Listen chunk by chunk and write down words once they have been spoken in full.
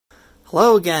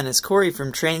Hello again, it's Corey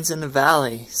from Trains in the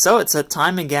Valley. So it's that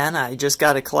time again. I just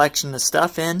got a collection of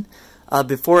stuff in.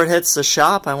 Before it hits the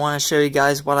shop, I want to show you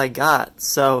guys what I got.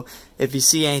 So if you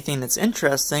see anything that's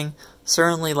interesting,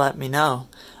 certainly let me know.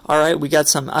 Alright, we got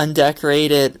some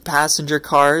undecorated passenger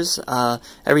cars.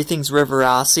 Everything's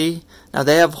Riverossi. Now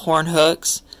they have horn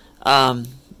hooks.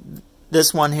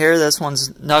 This one here, this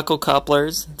one's knuckle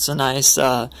couplers. It's a nice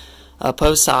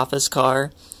post office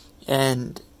car.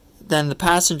 And then the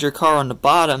passenger car on the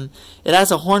bottom, it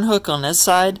has a horn hook on this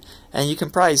side, and you can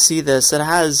probably see this. It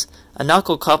has a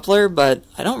knuckle coupler, but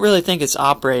I don't really think it's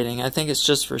operating. I think it's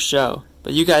just for show.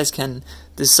 But you guys can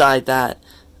decide that.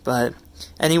 But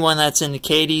anyone that's into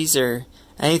Katie's or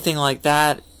anything like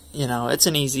that, you know, it's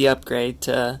an easy upgrade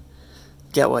to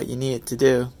get what you need it to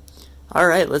do.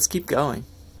 Alright, let's keep going.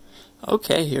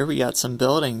 Okay, here we got some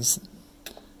buildings.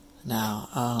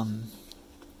 Now,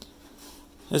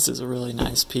 this is a really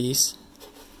nice piece.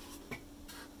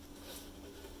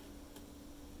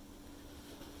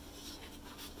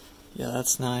 Yeah,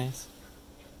 that's nice.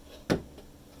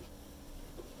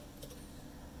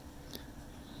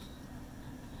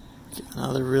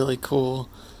 Another really cool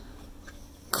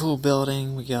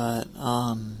building. We got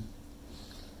some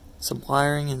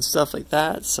wiring and stuff like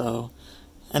that. So,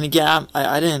 and again,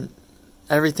 I didn't.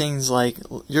 Everything's like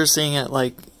you're seeing it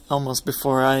like almost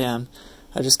before I am.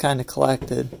 I just kind of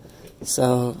collected,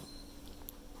 so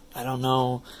I don't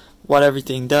know what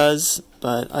everything does,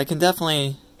 but I can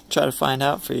definitely try to find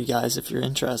out for you guys if you're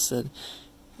interested.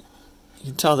 You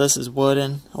can tell this is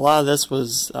wooden. A lot of this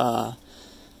was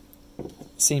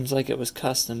seems like it was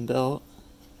custom built.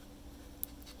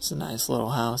 It's a nice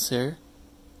little house here.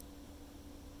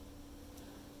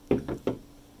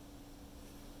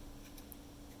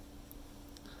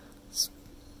 It's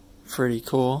pretty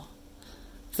cool.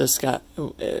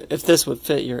 If this would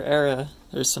fit your era,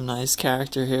 there's some nice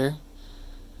character here.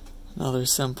 Another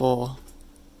simple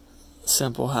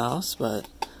house, but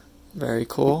very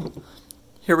cool.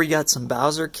 Here we got some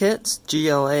Bowser kits,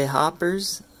 GLA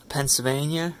hoppers,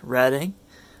 Pennsylvania, Reading.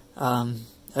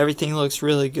 Everything looks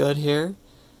really good here.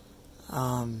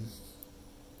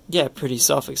 Yeah, pretty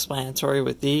self-explanatory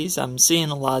with these. I'm seeing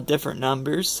a lot of different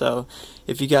numbers, so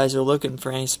if you guys are looking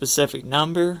for any specific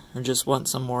number or just want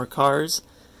some more cars,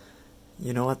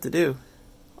 you know what to do.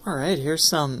 Alright, here's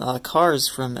some cars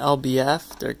from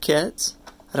LBF, their kits.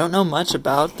 I don't know much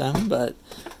about them, but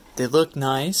they look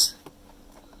nice.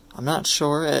 I'm not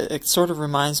sure. It sort of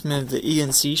reminds me of the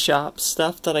E&C shop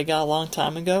stuff that I got a long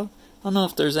time ago. I don't know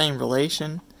if there's any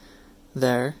relation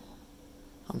there.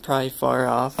 I'm probably far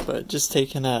off, but just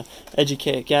taking a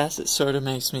educated guess, it sort of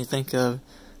makes me think of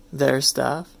their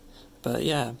stuff. But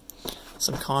yeah,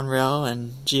 some Conrail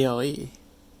and GLE.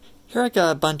 Here I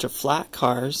got a bunch of flat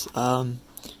cars.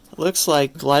 It looks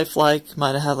like Lifelike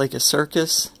might have had like a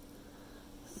circus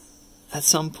at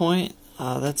some point.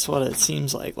 That's what it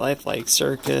seems like. Lifelike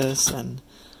Circus and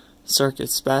Circuit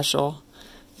Special.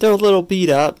 They're a little beat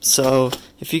up, so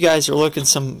if you guys are looking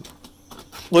to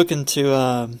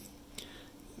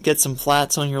get some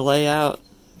flats on your layout,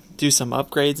 do some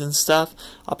upgrades and stuff,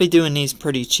 I'll be doing these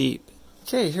pretty cheap.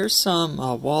 Okay, here's some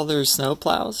Walther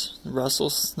snowplows, Russell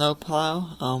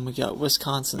snowplow. We got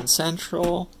Wisconsin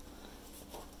Central,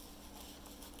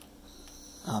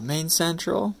 Maine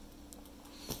Central,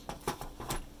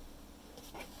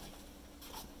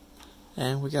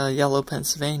 and we got a yellow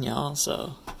Pennsylvania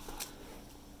also.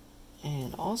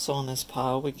 And also on this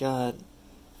pile we got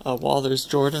Walther's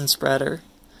Jordan spreader.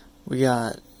 We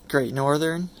got Great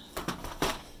Northern,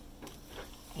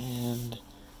 and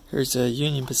here's a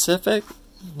Union Pacific.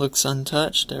 Looks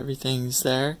untouched, everything's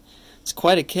there. It's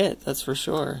quite a kit, that's for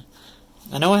sure.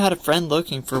 I know I had a friend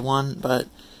looking for one, but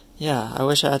yeah, I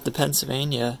wish I had the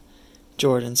Pennsylvania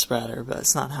Jordan spreader, but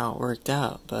it's not how it worked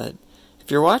out. But if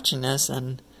you're watching this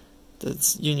and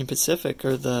the Union Pacific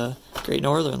or the Great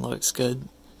Northern looks good,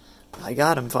 I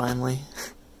got them finally.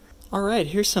 Alright,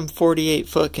 here's some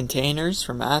 48-foot containers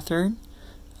from Athearn,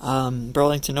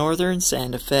 Burlington Northern,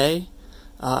 Santa Fe.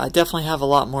 I definitely have a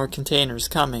lot more containers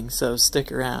coming, so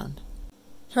stick around.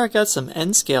 Here I got some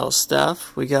N-scale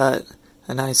stuff. We got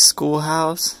a nice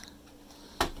schoolhouse.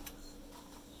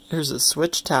 Here's a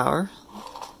switch tower.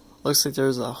 Looks like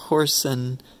there's a horse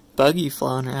and buggy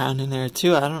flown around in there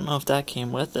too. I don't know if that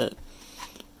came with it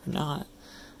or not.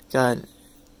 Got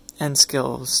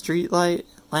N-scale street light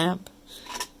lamp.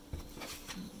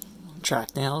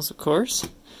 Track nails, of course.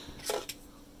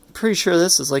 Pretty sure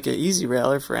this is like an easy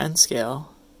railer for N-scale.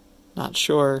 Not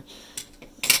sure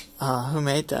who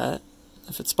made that.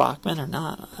 If it's Bachman or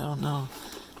not, I don't know.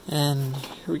 And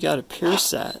here we got a Pierce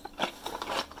set.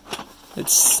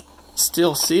 It's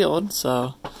still sealed,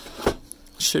 so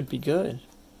Should be good.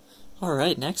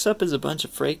 Alright, next up is a bunch of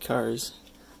freight cars.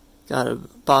 Got a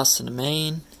Boston to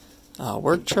Maine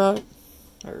work truck.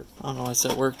 Or, I don't know why I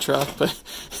said work truck, but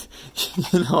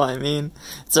you know what I mean.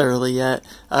 It's early yet.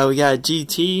 We got a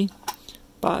GT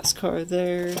boxcar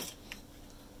there.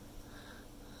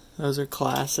 Those are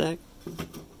classic.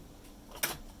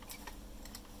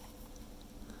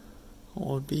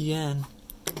 Old BN.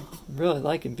 I'm really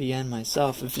liking BN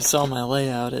myself. If you saw my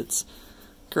layout, it's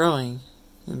growing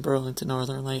in Burlington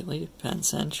Northern lately. Penn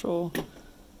Central.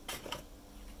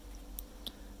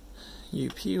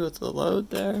 UP with the load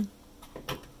there.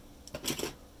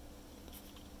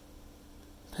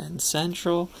 Penn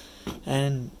Central.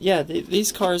 And yeah,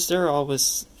 these cars, they're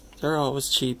always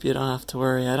cheap. You don't have to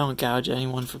worry. I don't gouge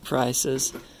anyone for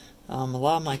prices. A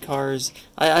lot of my cars,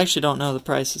 I actually don't know the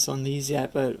prices on these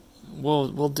yet, but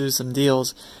we'll do some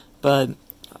deals. But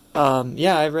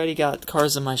yeah, I already got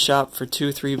cars in my shop for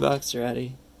 $2-3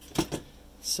 already.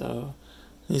 So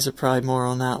these are probably more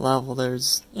on that level.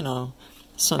 There's, you know,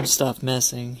 some stuff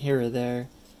missing here or there.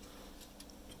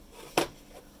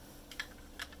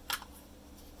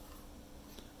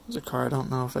 There's a car I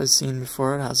don't know if I've seen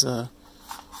before. It has a,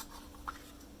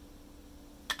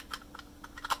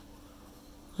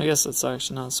 I guess that's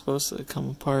actually not supposed to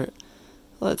come apart.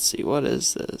 Let's see, what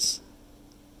is this?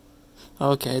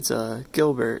 Okay, it's a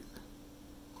Gilbert.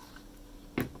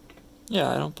 Yeah,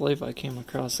 I don't believe I came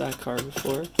across that car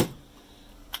before.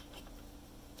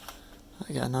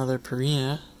 I got another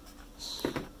Perina.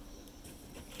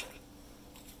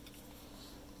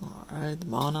 Alright, the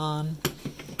Monon.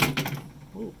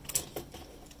 Ooh.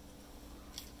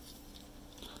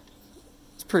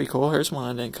 It's pretty cool. Here's one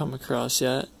I didn't come across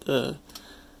yet. The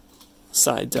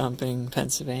side dumping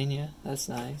Pennsylvania. That's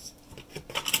nice.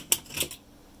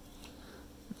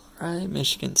 Alright,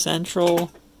 Michigan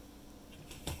Central.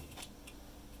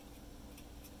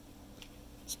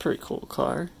 It's a pretty cool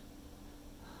car.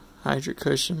 Hydro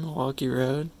Cushion, Milwaukee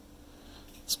Road.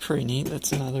 It's pretty neat.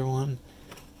 That's another one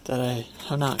that I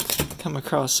have not come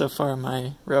across so far in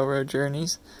my railroad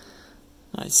journeys.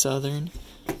 Nice Southern.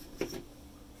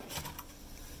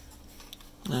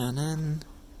 And then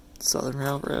Southern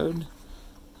Railroad.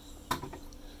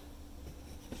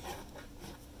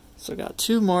 So got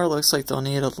two more. Looks like they'll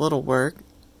need a little work.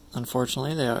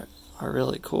 Unfortunately, they are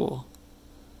really cool.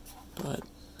 But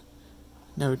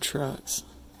no trucks.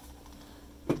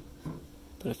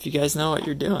 But if you guys know what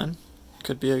you're doing,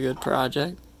 could be a good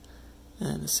project.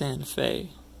 And a Santa Fe.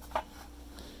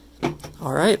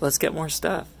 Alright, let's get more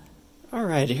stuff.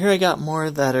 Alright, here I got more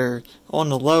that are on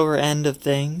the lower end of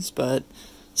things, but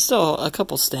still a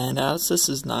couple standouts. This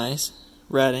is nice.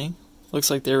 Reading. Looks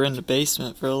like they were in the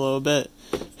basement for a little bit.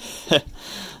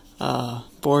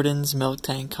 Borden's milk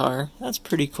tank car. That's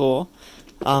pretty cool.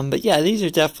 But yeah, these are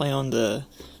definitely on the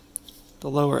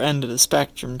lower end of the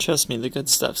spectrum. Trust me, the good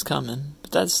stuff's coming.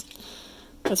 But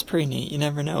that's pretty neat. You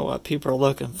never know what people are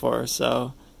looking for,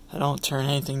 so I don't turn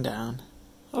anything down.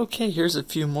 Okay, here's a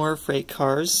few more freight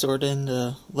cars sorted in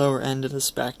the lower end of the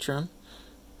spectrum.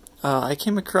 I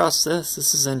came across this.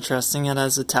 This is interesting. It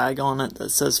has a tag on it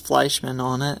that says Fleischmann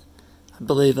on it. I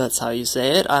believe that's how you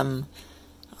say it.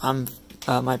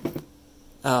 My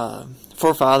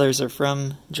forefathers are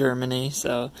from Germany,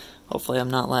 so hopefully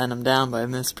I'm not letting them down by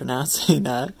mispronouncing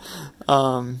that.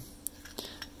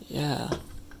 Yeah.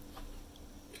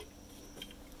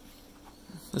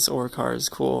 This ore car is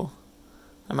cool.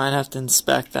 I might have to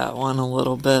inspect that one a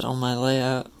little bit on my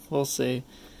layout. We'll see.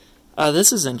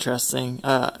 This is interesting.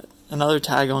 Another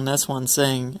tag on this one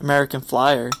saying American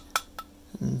Flyer.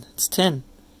 And it's tin.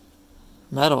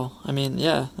 Metal. I mean,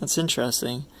 yeah, that's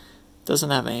interesting.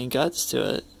 Doesn't have any guts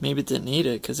to it. Maybe it didn't need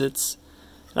it because it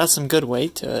has some good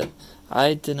weight to it.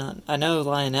 I know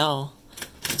Lionel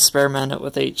experimented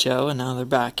with HO and now they're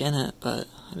back in it, but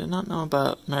I did not know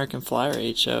about American Flyer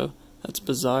HO. That's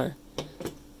bizarre.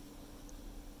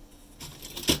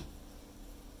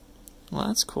 Well,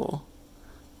 that's cool.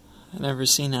 I've never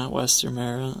seen that Western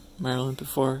Maryland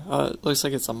before. Oh, it looks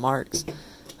like it's a Marks.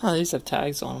 Oh, these have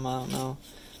tags on them. I don't know.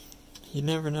 You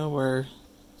never know where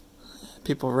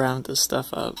people round this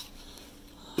stuff up.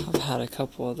 I've had a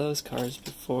couple of those cars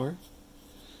before.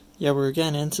 Yeah, we're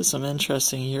getting into some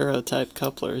interesting Euro-type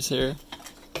couplers here.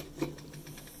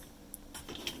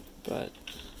 But,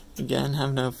 again,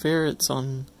 have no fear, it's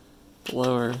on the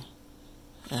lower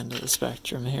end of the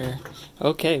spectrum here.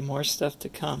 Okay, more stuff to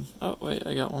come. Oh, wait,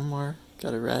 I got one more.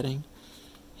 Got a Reading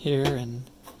here and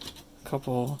a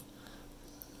couple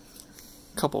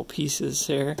pieces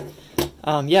here.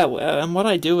 Yeah, and what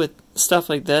I do with stuff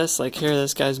like this, like here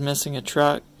this guy's missing a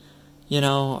truck, you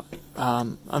know,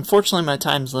 unfortunately my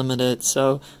time's limited,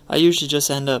 so I usually just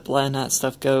end up letting that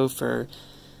stuff go for,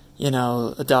 you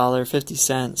know,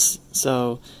 $1.50.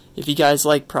 So if you guys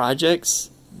like projects,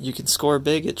 you can score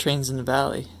big at Trains in the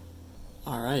Valley.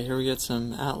 Alright, here we get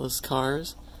some Atlas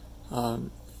cars.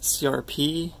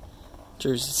 CRP,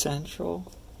 Jersey Central.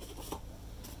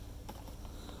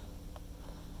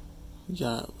 We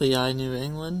got Lehigh, New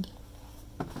England.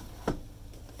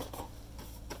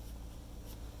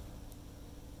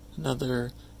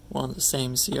 Another one of the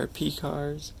same CRP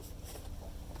cars.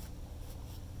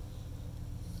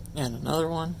 And another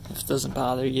one, if it doesn't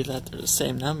bother you that they're the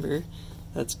same number,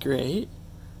 that's great.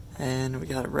 And we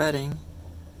got a Reading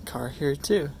car here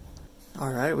too.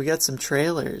 Alright, we got some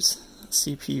trailers.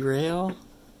 CP Rail.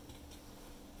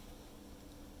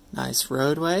 Nice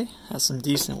roadway, has some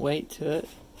decent weight to it.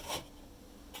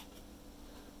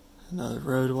 Another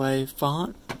roadway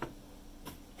font.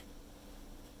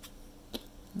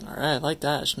 Alright, I like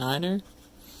that, Schneider.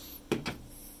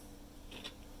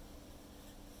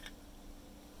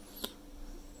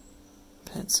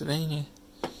 Pennsylvania.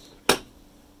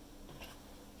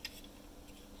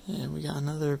 And we got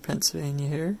another Pennsylvania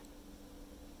here.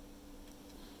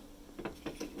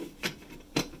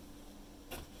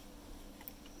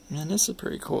 And this is a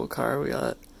pretty cool car. We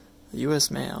got the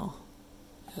U.S. Mail.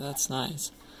 Yeah, that's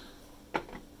nice.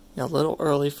 Yeah, a little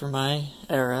early for my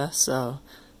era, so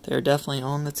they're definitely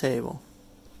on the table.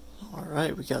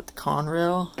 Alright, we got the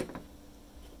Conrail.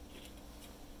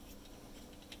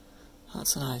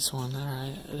 That's a nice one.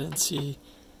 Alright, I didn't see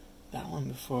that one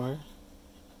before.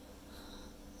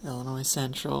 Illinois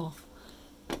Central.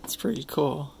 It's pretty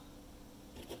cool.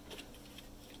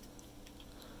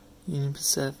 Union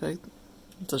Pacific.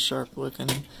 It's a sharp looking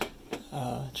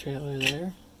trailer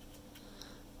there.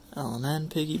 L&N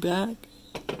piggyback.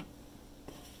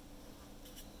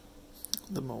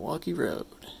 The Milwaukee Road.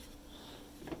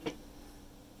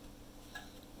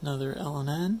 Another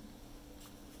L&N.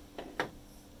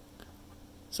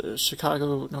 So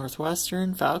Chicago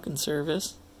Northwestern Falcon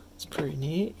service. It's pretty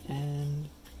neat. And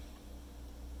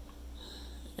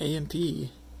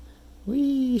A&P.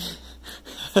 Whee!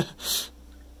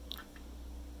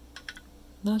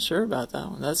 Not sure about that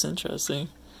one. That's interesting.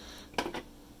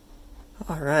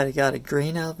 Alright, I got a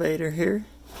grain elevator here.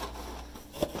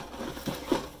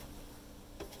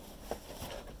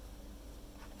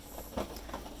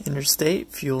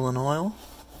 Interstate Fuel and Oil.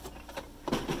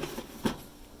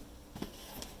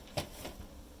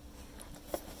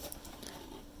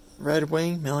 Red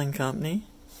Wing Milling Company.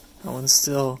 That one's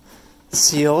still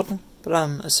sealed, but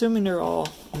I'm assuming they're all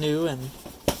new and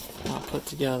not put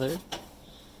together.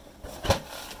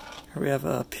 Here we have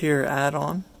a pier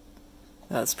add-on.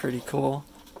 That's pretty cool.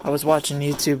 I was watching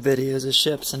YouTube videos of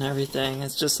ships and everything.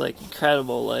 It's just like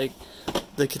incredible. Like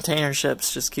the container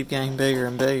ships just keep getting bigger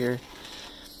and bigger.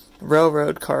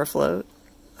 Railroad car float.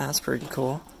 That's pretty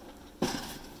cool.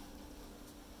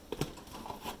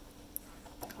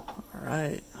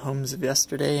 Alright, homes of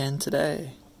yesterday and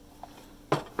today.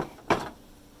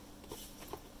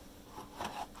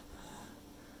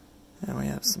 And we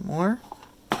have some more.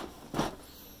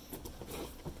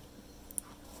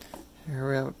 Here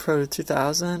we have a Proto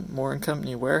 2000, Moore &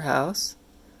 Company warehouse.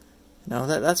 You know,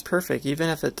 that's perfect, even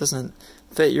if it doesn't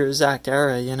fit your exact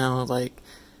era, you know, like,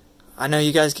 I know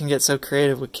you guys can get so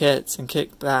creative with kits and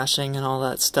kit bashing and all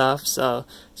that stuff, so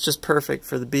it's just perfect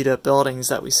for the beat up buildings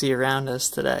that we see around us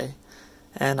today.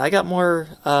 And I got more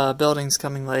buildings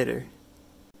coming later.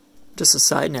 Just a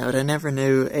side note, I never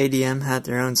knew ADM had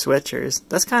their own switchers.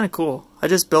 That's kind of cool. I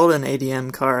just built an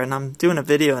ADM car and I'm doing a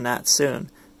video on that soon.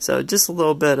 So just a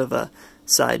little bit of a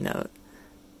side note.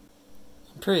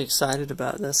 I'm pretty excited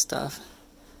about this stuff.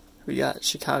 We got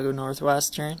Chicago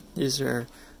Northwestern. These are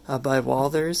by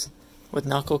Walthers with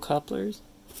knuckle couplers.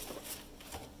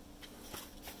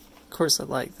 Of course I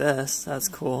like this. That's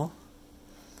cool.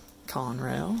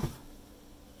 Conrail.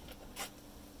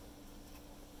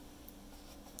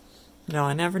 You know,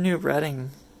 I never knew Reading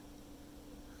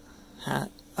had...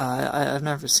 I've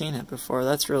never seen it before.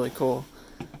 That's really cool.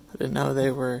 I didn't know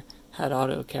they had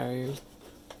auto carriers.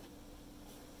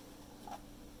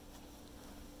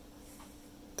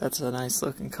 That's a nice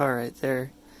looking car right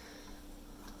there.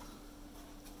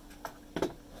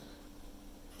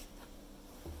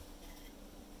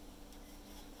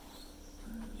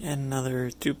 And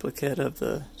another duplicate of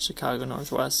the Chicago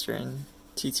Northwestern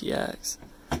TTX.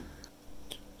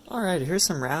 Alright, here's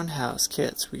some roundhouse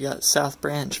kits. We got South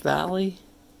Branch Valley.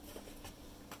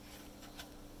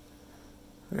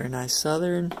 Very nice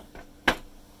Southern.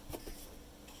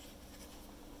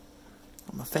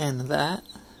 I'm a fan of that.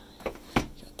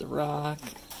 Got the Rock.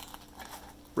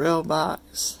 rail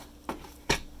box.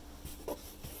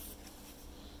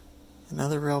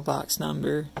 Another rail box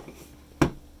number.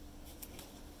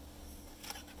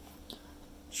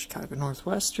 Chicago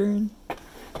Northwestern.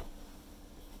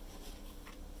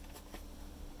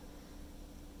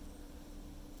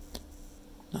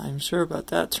 Not even sure about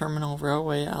that. Terminal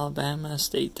Railway, Alabama,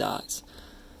 State Docks.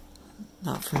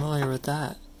 Not familiar with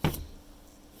that.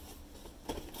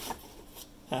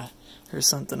 Here's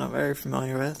something I'm very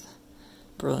familiar with.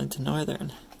 Burlington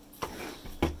Northern.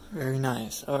 Very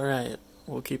nice. Alright,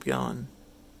 we'll keep going.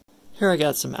 Here I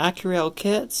got some AccuRail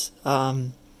kits.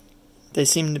 They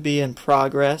seem to be in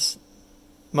progress.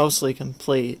 Mostly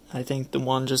complete. I think the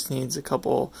one just needs a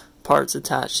couple parts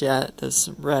attached yet. This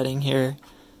redding here.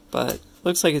 But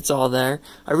looks like it's all there.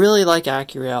 I really like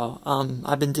AccuRail.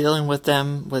 I've been dealing with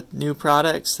them with new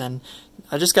products, and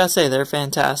I just gotta say they're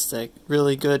fantastic.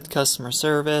 Really good customer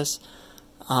service,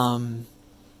 and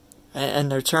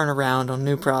their turnaround on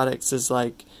new products is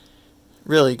like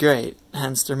really great.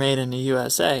 Hence, they're made in the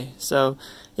USA. So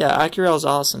yeah, AccuRail is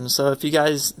awesome. So if you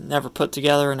guys never put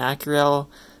together an AccuRail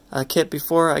kit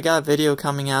before, I got a video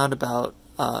coming out about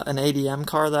an ADM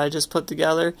car that I just put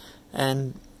together,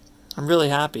 and I'm really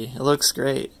happy. It looks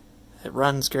great. It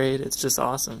runs great. It's just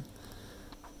awesome.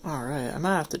 Alright, I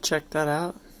might have to check that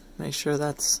out. Make sure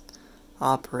that's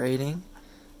operating.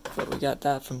 But we got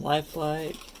that from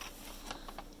Lifelike.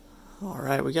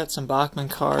 Alright, we got some Bachmann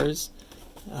cars.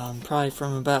 Probably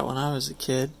from about when I was a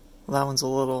kid. Well, that one's a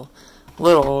little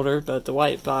older, but the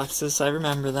white boxes, I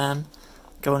remember them.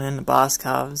 Going into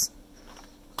Boscov's.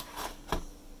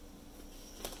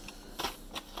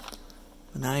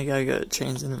 But now you gotta go to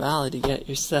Trains in the Valley to get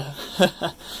your stuff.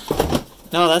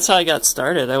 No, that's how I got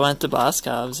started. I went to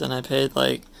Boscov's and I paid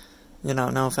like, you know,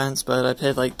 no offense, but I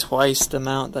paid like twice the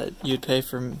amount that you'd pay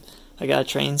for. I got a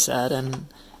train set, and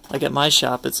like at my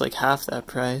shop it's like half that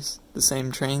price, the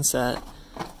same train set.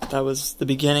 That was the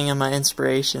beginning of my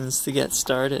inspirations to get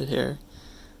started here.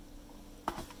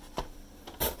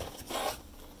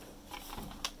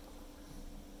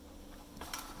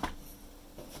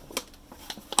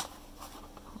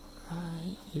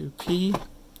 Alright, UP.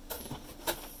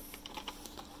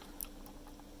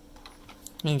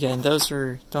 And again, those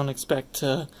don't expect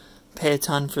to pay a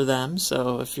ton for them,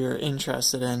 so if you're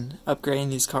interested in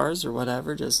upgrading these cars or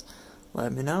whatever, just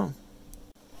let me know.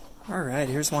 Alright,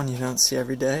 here's one you don't see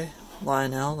every day.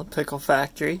 Lionel, the Pickle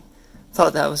Factory.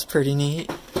 Thought that was pretty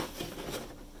neat.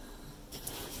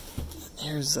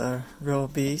 Here's a real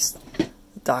beast.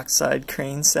 Dockside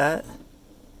crane set.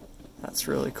 That's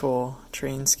really cool.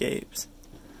 Trainscapes.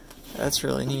 That's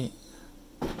really neat.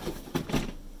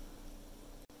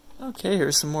 Okay,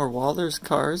 here's some more Walters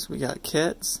cars. We got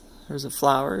kits. There's a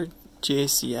Flower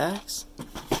GACX.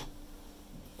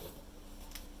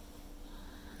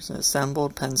 There's an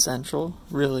assembled Penn Central.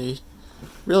 Really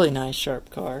nice sharp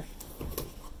car.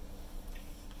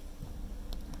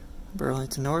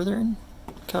 Burlington Northern.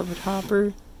 Covered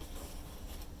hopper.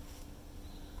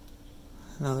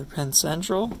 Another Penn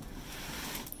Central.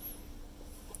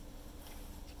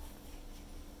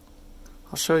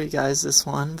 I'll show you guys this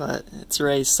one, but it's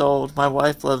already sold. My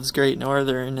wife loves Great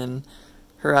Northern, and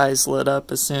her eyes lit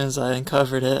up as soon as I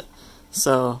uncovered it.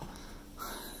 So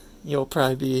you'll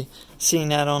probably be seeing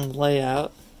that on the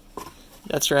layout.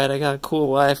 That's right, I got a cool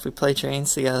wife. We play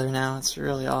trains together now. It's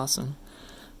really awesome.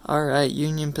 Alright,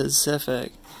 Union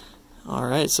Pacific.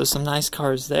 Alright, so some nice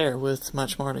cars there with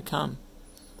much more to come.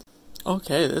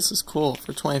 Okay, this is cool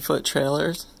for 20-foot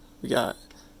trailers. We got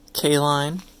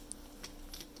K-Line.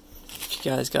 If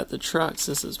you guys got the trucks,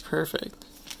 this is perfect.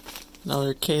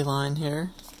 Another K-Line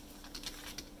here.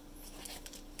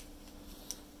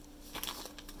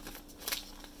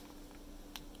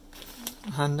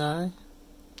 Hyundai.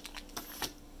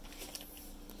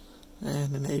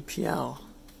 And an APL.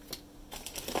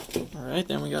 Alright,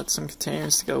 then we got some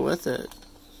containers to go with it.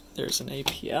 There's an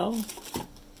APL.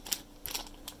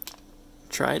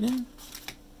 Trident.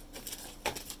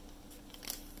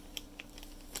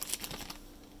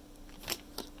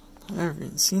 I've never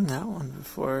even seen that one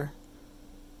before.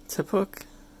 Tiphook?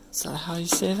 Is that how you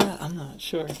say that? I'm not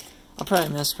sure. I'm probably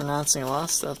mispronouncing a lot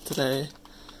of stuff today.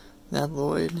 Ned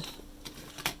Lloyd.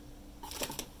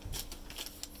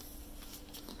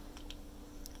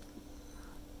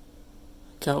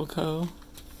 Gelco.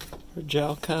 Or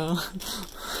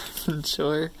Gelco. I'm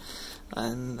sure.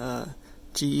 And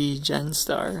GE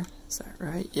Genstar. Is that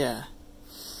right? Yeah.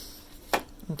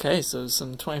 Okay, so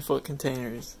some 20-foot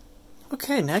containers.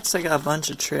 Okay, next I got a bunch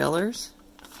of trailers.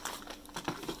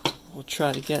 We'll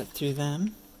try to get through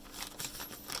them.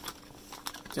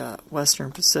 Got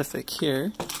Western Pacific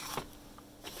here.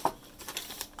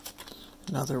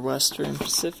 Another Western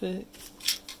Pacific.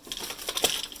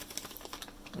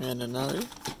 And another.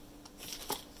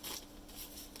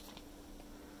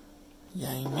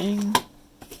 Yang Ming.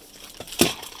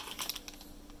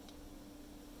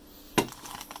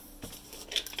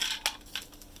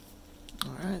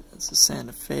 Alright, that's a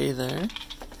Santa Fe there.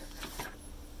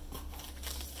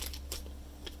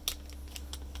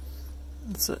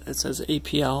 It says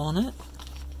APL on it.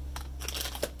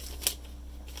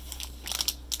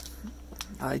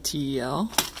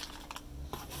 ITEL.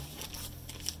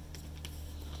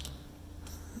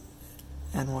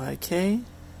 NYK.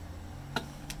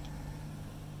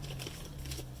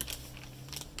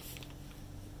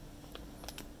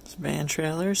 It's van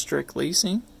trailer, strict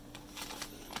leasing.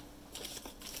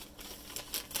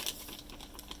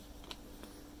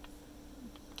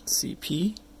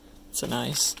 CP. It's a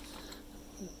nice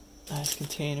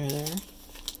container there.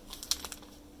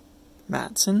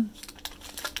 Matson.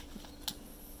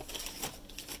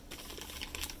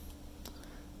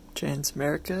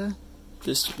 Transamerica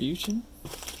Distribution.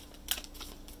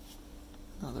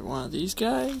 Another one of these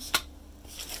guys.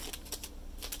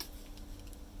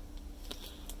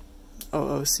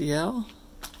 OOCL.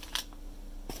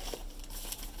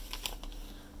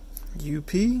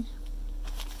 UP.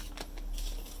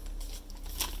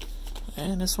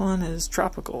 And this one is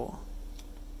Tropical.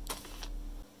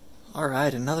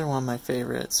 Alright, another one of my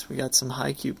favorites. We got some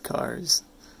high cube cars.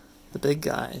 The big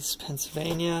guys.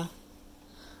 Pennsylvania.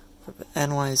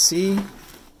 NYC.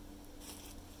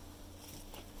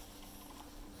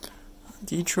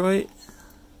 Detroit.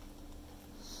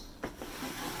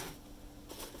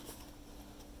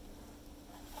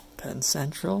 Penn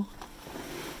Central.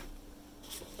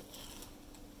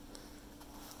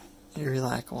 Erie,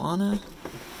 Lackawanna.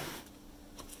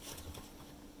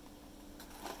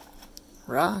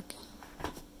 Rock.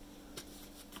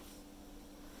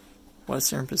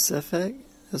 Western Pacific.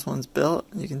 This one's built.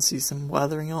 You can see some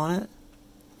weathering on it.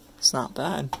 It's not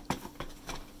bad.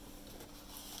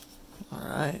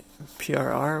 Alright,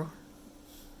 PRR.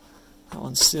 That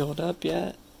one's sealed up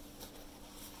yet.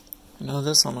 I know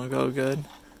this one will go good.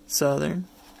 Southern.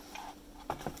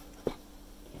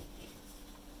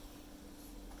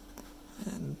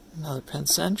 And another Penn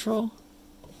Central.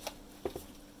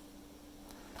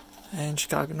 And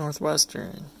Chicago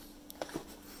Northwestern.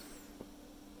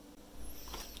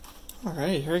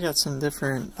 Alright, here I got some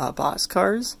different box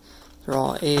cars. They're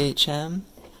all AHM.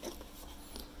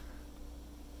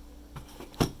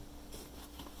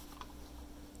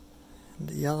 And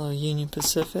the yellow Union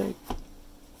Pacific.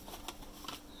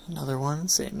 Another one,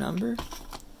 same number.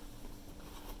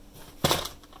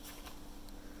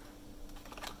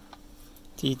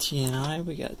 DT&I,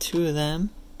 we got two of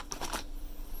them.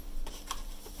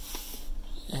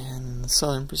 And the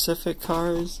Southern Pacific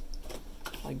cars,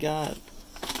 I got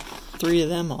three of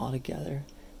them all together.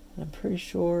 I'm pretty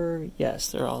sure,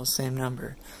 yes, they're all the same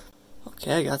number.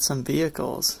 Okay, I got some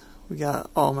vehicles. We got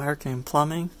All American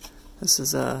Plumbing. This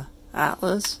is a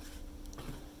Atlas.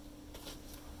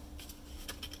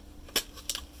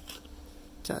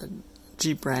 Got a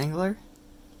Jeep Wrangler.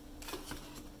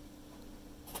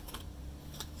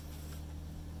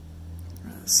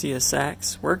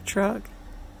 CSX work truck.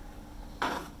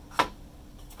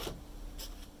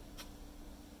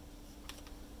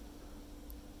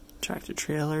 Tractor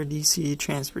trailer, DC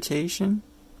transportation.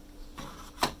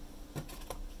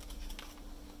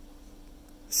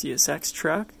 CSX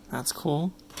truck, that's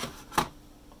cool.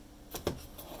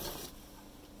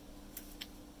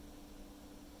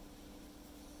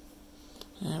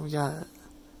 And we got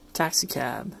taxi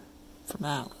cab from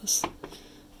Atlas.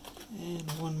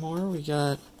 And one more, we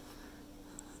got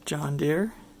John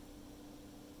Deere.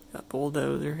 Got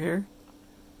bulldozer here.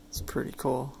 It's pretty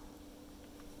cool.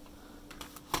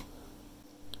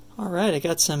 Alright, I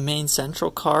got some Main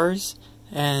Central cars,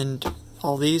 and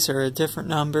all these are a different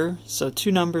number, so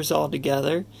 2 numbers all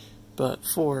together, but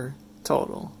 4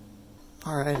 total.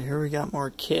 Alright, here we got more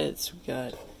kits. We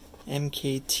got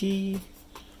MKT,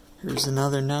 here's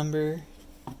another number,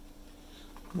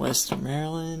 Western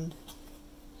Maryland,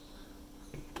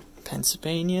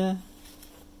 Pennsylvania,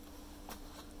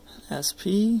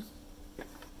 SP,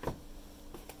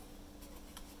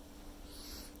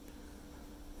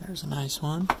 there's a nice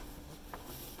one.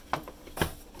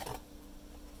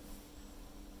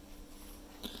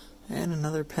 And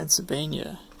another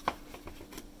Pennsylvania.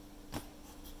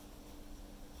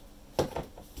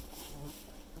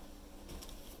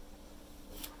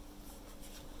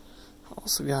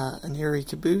 Also got an Erie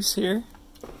caboose here.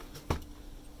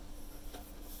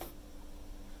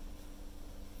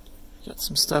 Got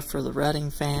some stuff for the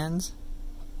Reading fans.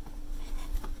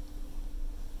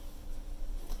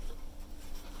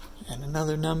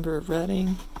 another number of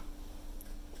Reading.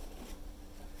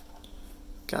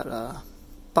 Got a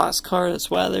boxcar that's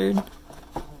weathered.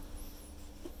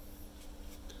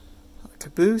 A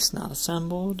caboose not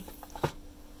assembled.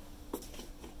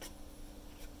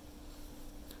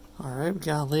 Alright, we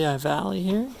got a Lehigh Valley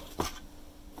here.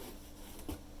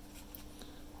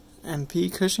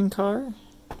 MP cushion car.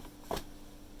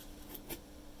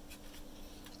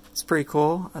 It's pretty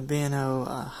cool. A B&O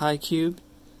high cube.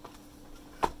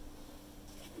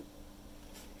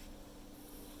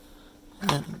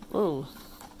 And, whoa,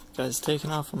 guy's taking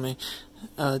off on me.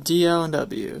 DL and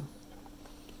W.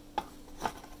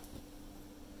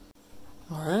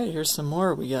 Alright, here's some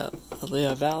more. We got a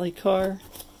Lehigh Valley car.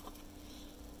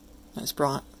 Nice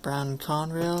brown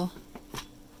Conrail.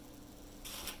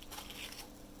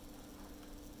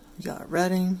 We got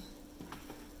Reading.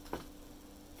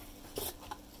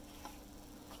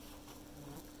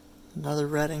 Another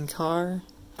Reading car.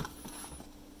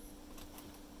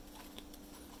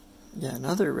 Yeah,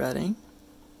 another Reading.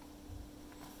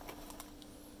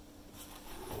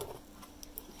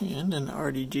 And an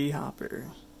RDG hopper.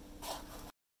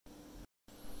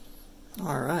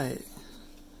 Alright.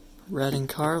 Reading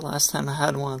car. Last time I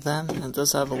had one of them, and it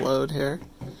does have a load here.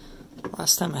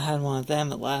 Last time I had one of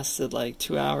them, it lasted like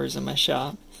 2 hours in my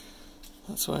shop.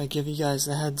 That's why I give you guys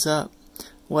the heads up.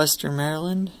 Western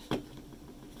Maryland.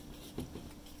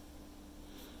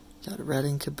 Got a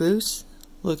Reading caboose.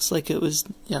 Looks like it was,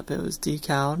 yep, it was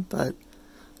decaled, but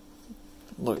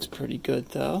looks pretty good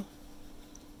though.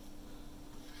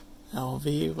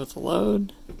 LV with a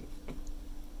load.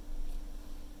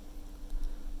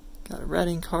 Got a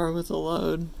Reading car with a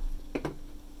load.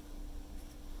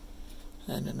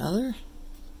 And another.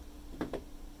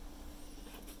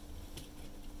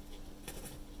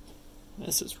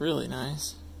 This is really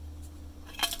nice.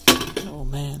 Oh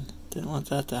man, didn't want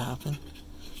that to happen.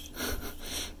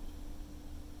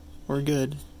 We're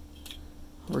good.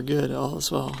 We're good, all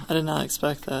is well. I did not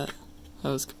expect that. That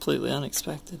was completely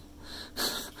unexpected.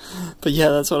 But yeah,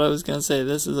 that's what I was gonna say.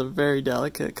 This is a very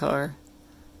delicate car.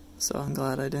 So I'm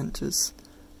glad I didn't just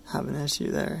have an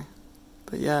issue there.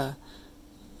 But yeah,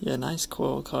 nice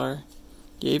coil car.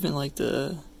 Yeah, even like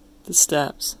the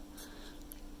steps.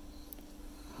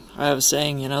 I have a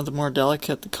saying, you know, the more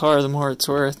delicate the car, the more it's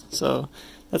worth. So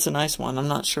that's a nice one. I'm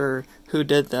not sure who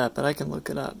did that, but I can look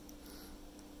it up.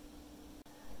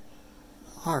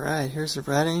 Alright, here's a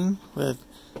Reading with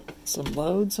some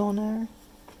loads on there.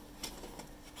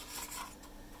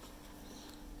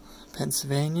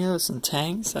 Pennsylvania with some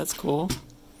tanks, that's cool.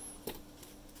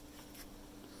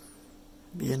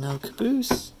 B&O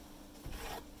caboose.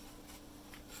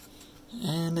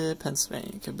 And a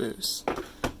Pennsylvania caboose.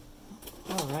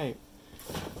 Alright,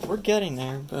 we're getting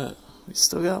there, but we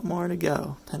still got more to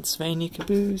go. Pennsylvania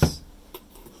caboose.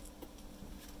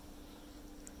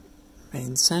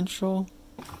 Maine Central.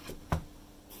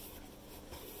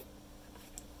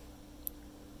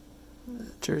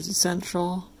 Jersey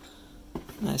Central.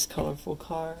 Nice colorful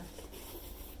car.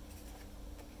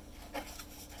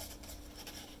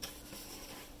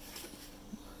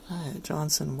 Alright,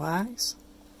 Johnson Wax.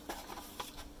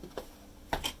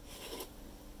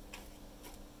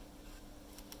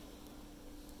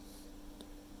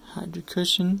 Hydro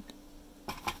cushion.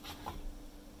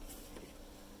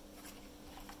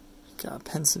 Got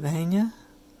Pennsylvania.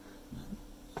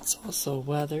 It's also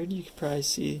weathered. You can probably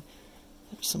see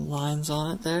there's some lines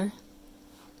on it there.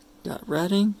 Got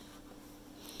Reading.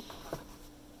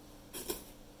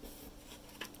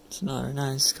 It's another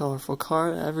nice colorful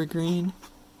car, Evergreen.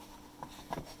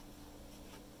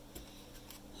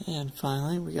 And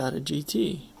finally we got a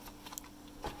GT.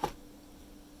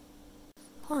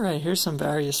 Alright, here's some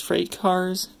various freight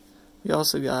cars. We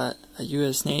also got a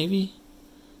US Navy.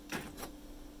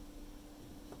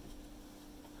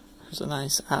 There's a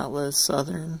nice Atlas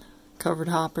Southern covered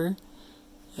hopper.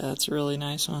 Yeah, that's a really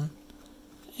nice one.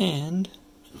 And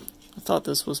I thought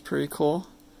this was pretty cool.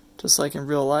 Just like in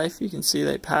real life, you can see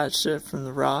they patched it from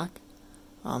the rock.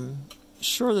 I'm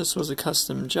sure this was a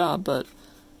custom job, but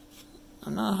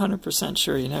I'm not 100%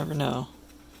 sure. You never know.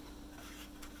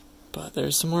 But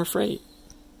there's some more freight.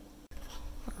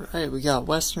 Alright, we got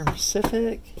Western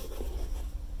Pacific.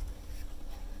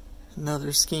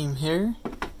 Another scheme here.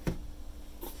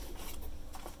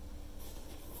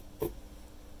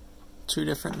 Two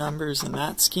different numbers in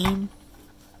that scheme.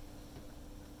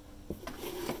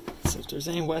 So if there's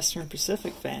any Western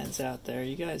Pacific fans out there,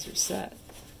 you guys are set.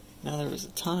 Now there was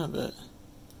a ton of it.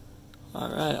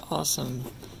 Alright, awesome.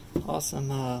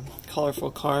 Awesome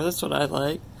colorful car. That's what I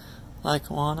like.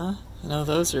 Lackawanna. I know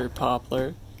those are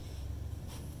popular.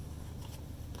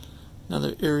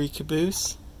 Another Erie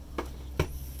caboose.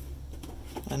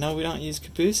 I know we don't use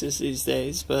cabooses these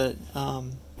days, but,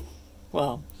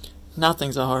 well,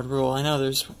 nothing's a hard rule. I know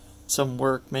there's some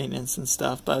work, maintenance, and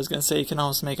stuff, but I was going to say you can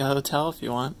also make a hotel if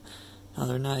you want.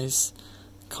 Another nice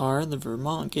car, the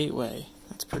Vermont Gateway.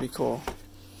 That's pretty cool.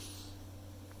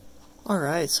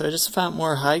 Alright, so I just found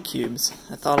more high cubes.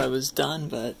 I thought I was done,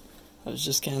 but I was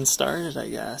just getting started, I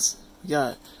guess. We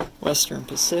got Western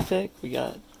Pacific, we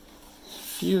got a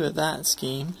few of that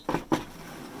scheme.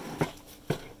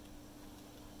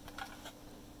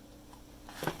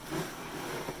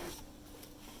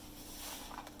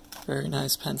 Very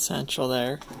nice Penn Central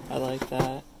there. I like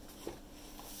that.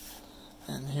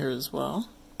 And here as well.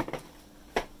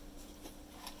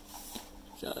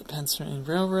 Got Pennsylvania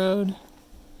Railroad.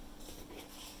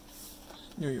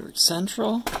 New York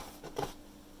Central.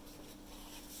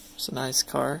 It's a nice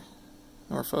car.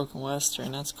 Norfolk and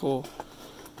Western, that's cool.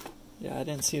 Yeah, I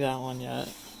didn't see that one yet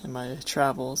in my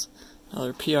travels.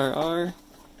 Another PRR.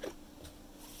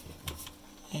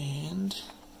 And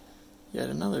yet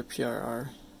another PRR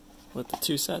with the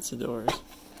 2 sets of doors.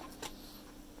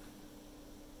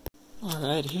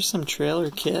 Alright, here's some trailer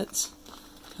kits.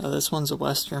 This one's a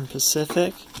Western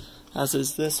Pacific, as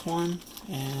is this one,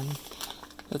 and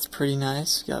that's pretty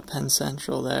nice. Got Penn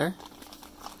Central there.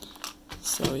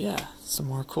 So yeah, some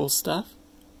more cool stuff.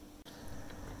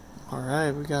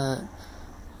 Alright, we got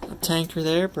a tanker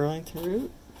there, Burlington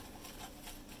route.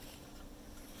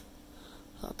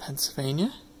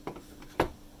 Pennsylvania.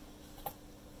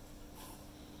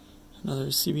 Another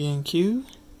CB&Q.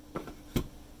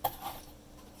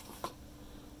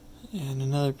 And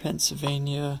another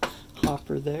Pennsylvania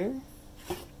hopper there.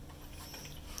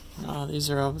 These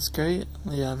are always great.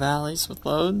 We have valleys with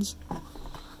loads.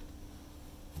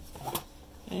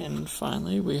 And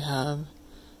finally we have,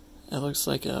 it looks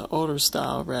like an older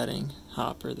style Reading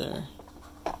hopper there.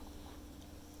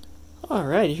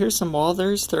 Alright, here's some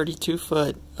Walthers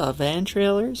 32-foot van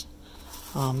trailers.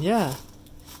 Yeah,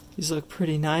 these look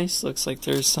pretty nice. Looks like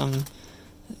there's some,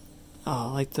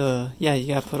 yeah,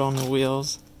 you gotta put on the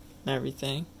wheels and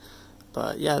everything.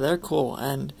 But yeah, they're cool.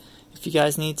 And if you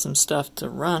guys need some stuff to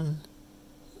run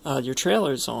your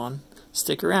trailers on,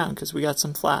 stick around because we got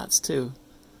some flats too.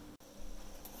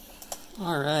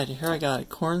 Alright, here I got a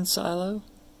corn silo.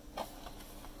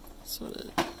 That's what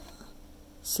it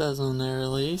says on there at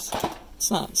least. It's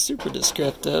not super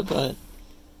descriptive, but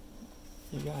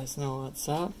you guys know what's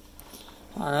up.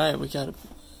 Alright, we got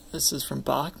this is from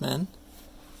Bachman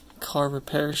Car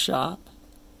Repair Shop.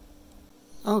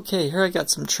 Okay, here I got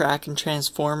some track and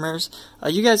transformers.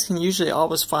 You guys can usually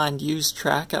always find used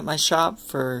track at my shop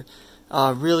for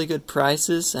really good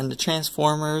prices, and the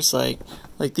transformers, like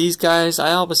these guys,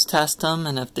 I always test them,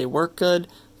 and if they work good,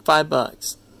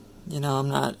 $5. You know, I'm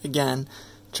not, again,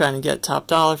 trying to get top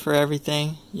dollar for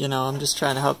everything. You know, I'm just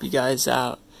trying to help you guys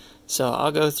out. So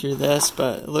I'll go through this,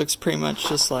 but it looks pretty much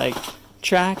just like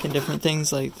track and different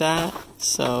things like that.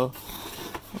 So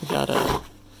we got a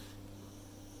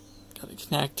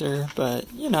connector,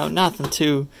 but you know, nothing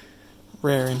too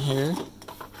rare in here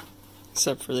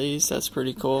except for these. That's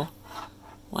pretty cool.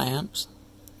 Lamps.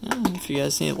 Yeah, if you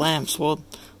guys need lamps, we'll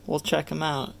check them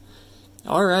out.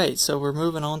 Alright, so we're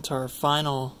moving on to our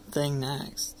final thing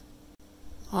next.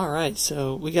 Alright,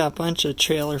 so we got a bunch of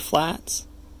trailer flats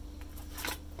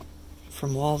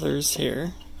from Walthers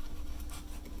here.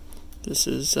 This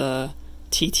is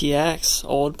TTX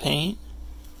old paint.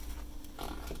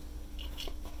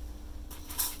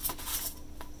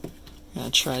 I'm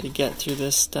gonna try to get through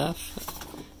this stuff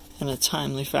in a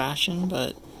timely fashion,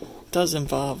 but it does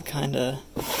involve kind of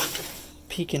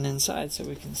peeking inside so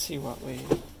we can see what we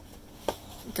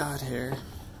got here.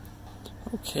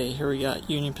 Okay, here we got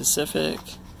Union Pacific.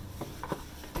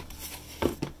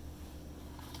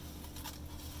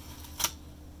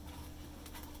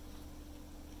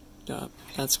 Yep,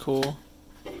 that's cool.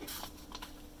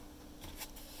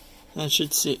 I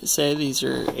should say these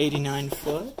are 89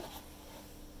 foot.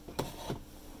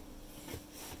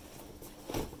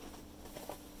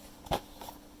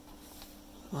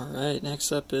 Alright,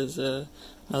 next up is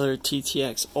another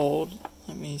TTX old.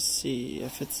 Let me see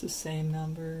if it's the same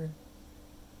number.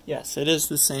 Yes, it is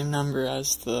the same number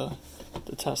as the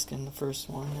Tuscan, the first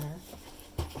one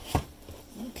there.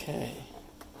 Okay.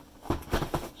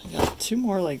 I got two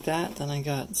more like that, then I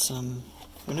got some,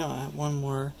 oh no, I have one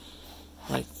more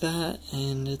like that,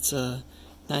 and it's a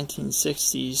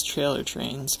 1960s trailer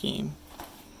train scheme.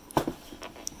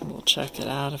 We'll check it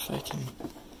out if I can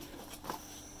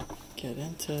get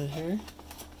into here.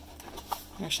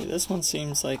 Actually, this one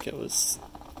seems like it was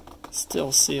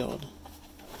still sealed.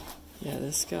 Yeah,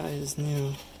 this guy is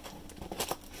new.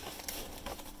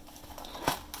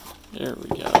 There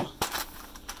we go.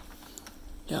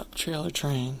 Yep, trailer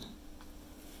train.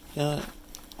 Yeah, it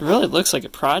really looks like a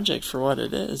project for what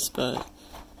it is, but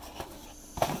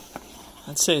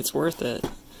I'd say it's worth it.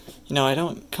 You know, I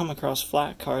don't come across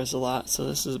flat cars a lot, so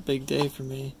this is a big day for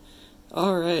me.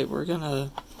 Alright, we're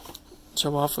gonna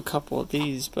show off a couple of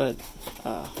these, but,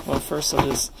 well, first I'll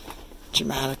just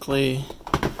dramatically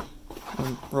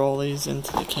roll these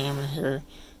into the camera here.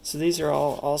 So these are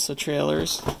all also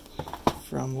trailers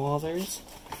from Walthers,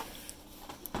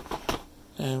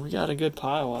 and we got a good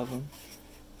pile of them,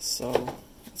 so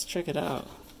let's check it out.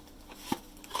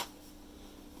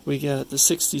 We got the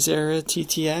 60s era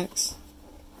TTX,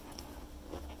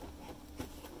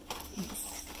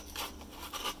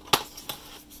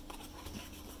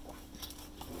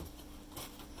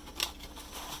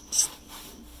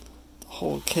 the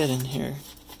whole kit in here.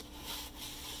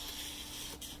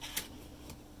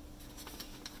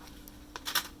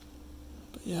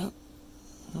 But yeah,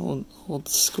 old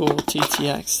school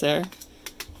TTX there,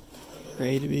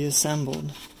 ready to be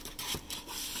assembled.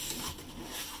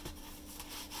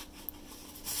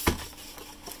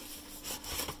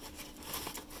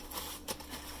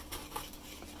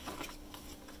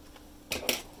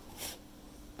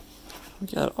 We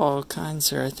got all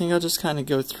kinds here. I think I'll just kind of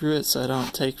go through it so I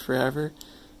don't take forever.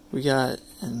 We got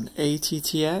an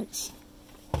ATTX.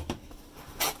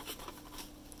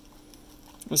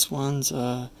 This one's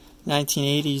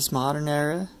 1980s modern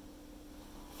era.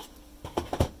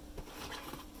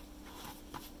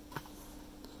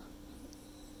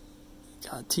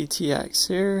 Got TTX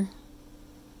here,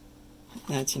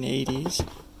 1980s.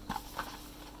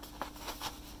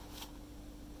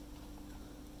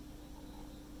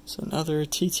 So another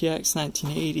TTX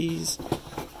 1980s,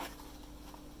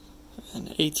 an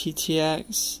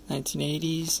ATTX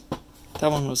 1980s.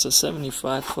 That one was a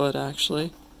 75 foot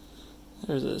actually.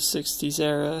 There's a 60s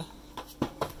era,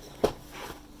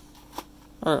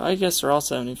 or I guess they're all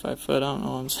 75 foot. I don't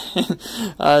know what I'm saying.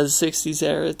 60s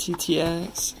era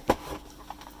TTX,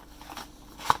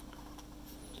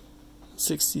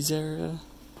 60s era.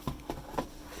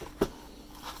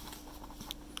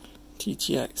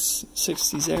 TTX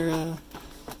 60s era.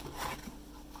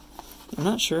 I'm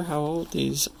not sure how old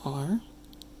these are.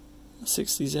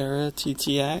 60s era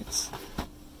TTX.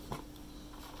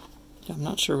 Yeah, I'm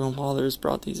not sure when Walthers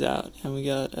brought these out. And we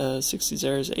got 60s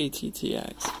era's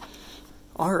ATTX.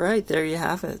 Alright, there you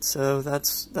have it. So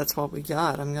that's what we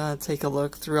got. I'm gonna take a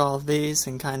look through all of these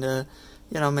and kinda,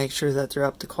 you know, make sure that they're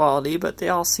up to quality, but they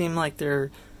all seem like they're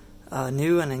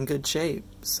new and in good shape.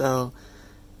 So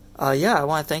yeah, I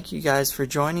want to thank you guys for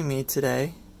joining me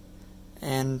today,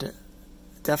 and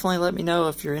definitely let me know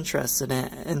if you're interested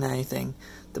in anything.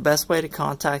 The best way to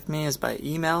contact me is by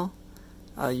email.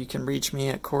 You can reach me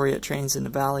at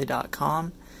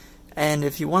Corey@trainsinthevalley.com, and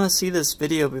if you want to see this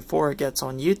video before it gets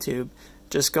on YouTube,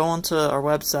 just go onto our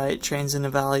website,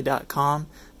 trainsinthevalley.com,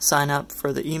 sign up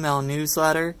for the email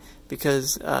newsletter,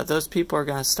 because those people are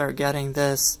going to start getting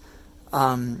this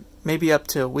maybe up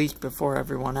to a week before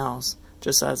everyone else,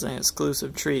 just as an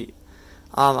exclusive treat.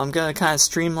 I'm going to kind of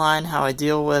streamline how I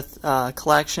deal with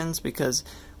collections, because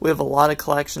we have a lot of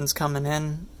collections coming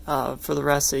in for the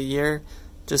rest of the year.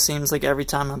 Just seems like every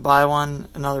time I buy one,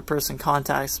 another person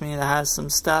contacts me that has some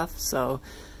stuff. So,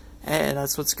 hey,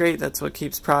 that's what's great. That's what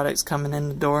keeps products coming in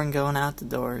the door and going out the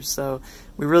door. So,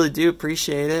 we really do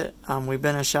appreciate it. We've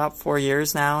been a shop 4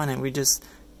 years now, and we just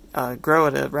grow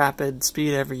at a rapid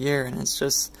speed every year, and it's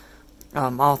just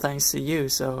all thanks to you,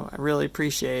 so I really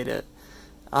appreciate it.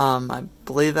 I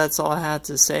believe that's all I had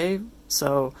to say,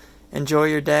 so enjoy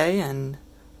your day, and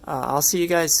I'll see you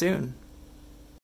guys soon.